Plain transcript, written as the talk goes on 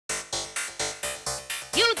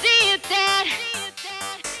You did that.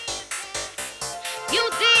 You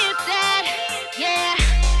did that. Yeah.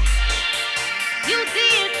 You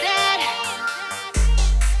did that.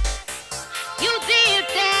 You did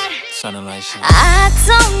that. I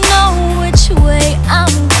don't know which way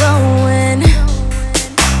I'm going.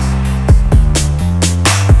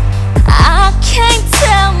 I can't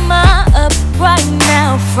tell my up right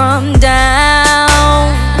now from down.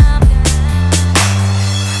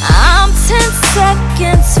 I'm 10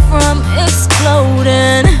 seconds from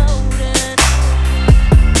exploding,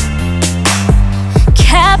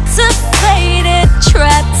 captivated,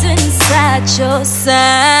 trapped inside your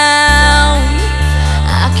sound.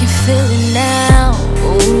 I can feel it now.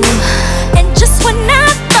 Ooh. And just when I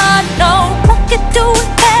thought no one could do it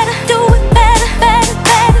better, do it better, better,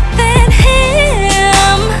 better than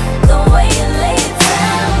him. The way you lay it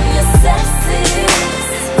down, your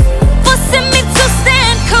sexes, forcing me to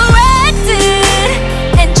stand corrected.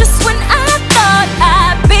 And just when I thought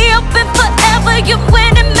I'd be open forever, you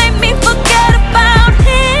went and made me forget about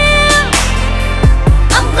him.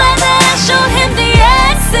 I'm glad that I showed him the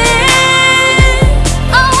exit.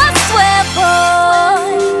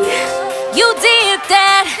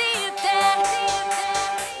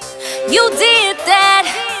 You did that,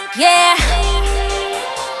 yeah.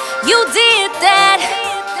 You did that.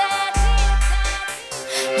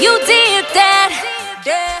 You did that,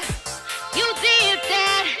 yeah. You did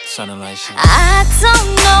that. I don't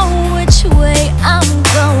know which way I'm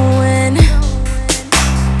going.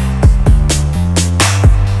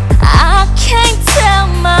 I can't tell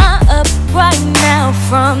my up right now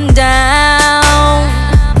from down.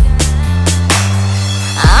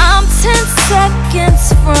 I'm 10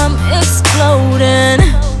 seconds from exploding,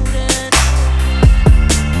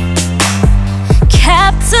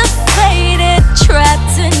 captivated,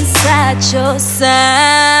 trapped inside your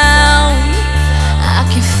sound. I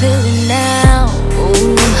can feel it now.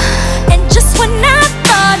 Ooh. And just when I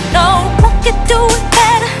thought no one could do it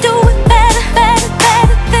better, do it better, better,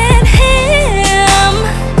 better than him.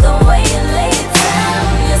 The way you lay it down,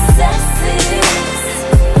 your sexes,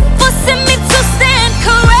 forcing me to stand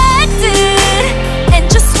corrected. And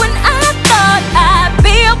just when I thought I'd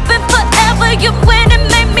be open forever, you went and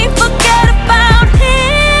made me forget about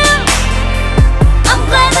him. I'm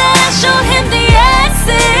glad that I showed him the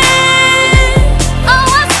exit. Oh,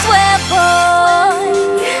 I swear,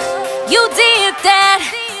 boy, you did that.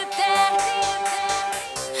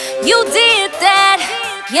 You did that,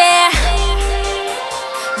 yeah.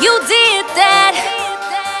 You did that.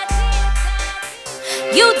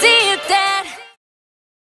 You did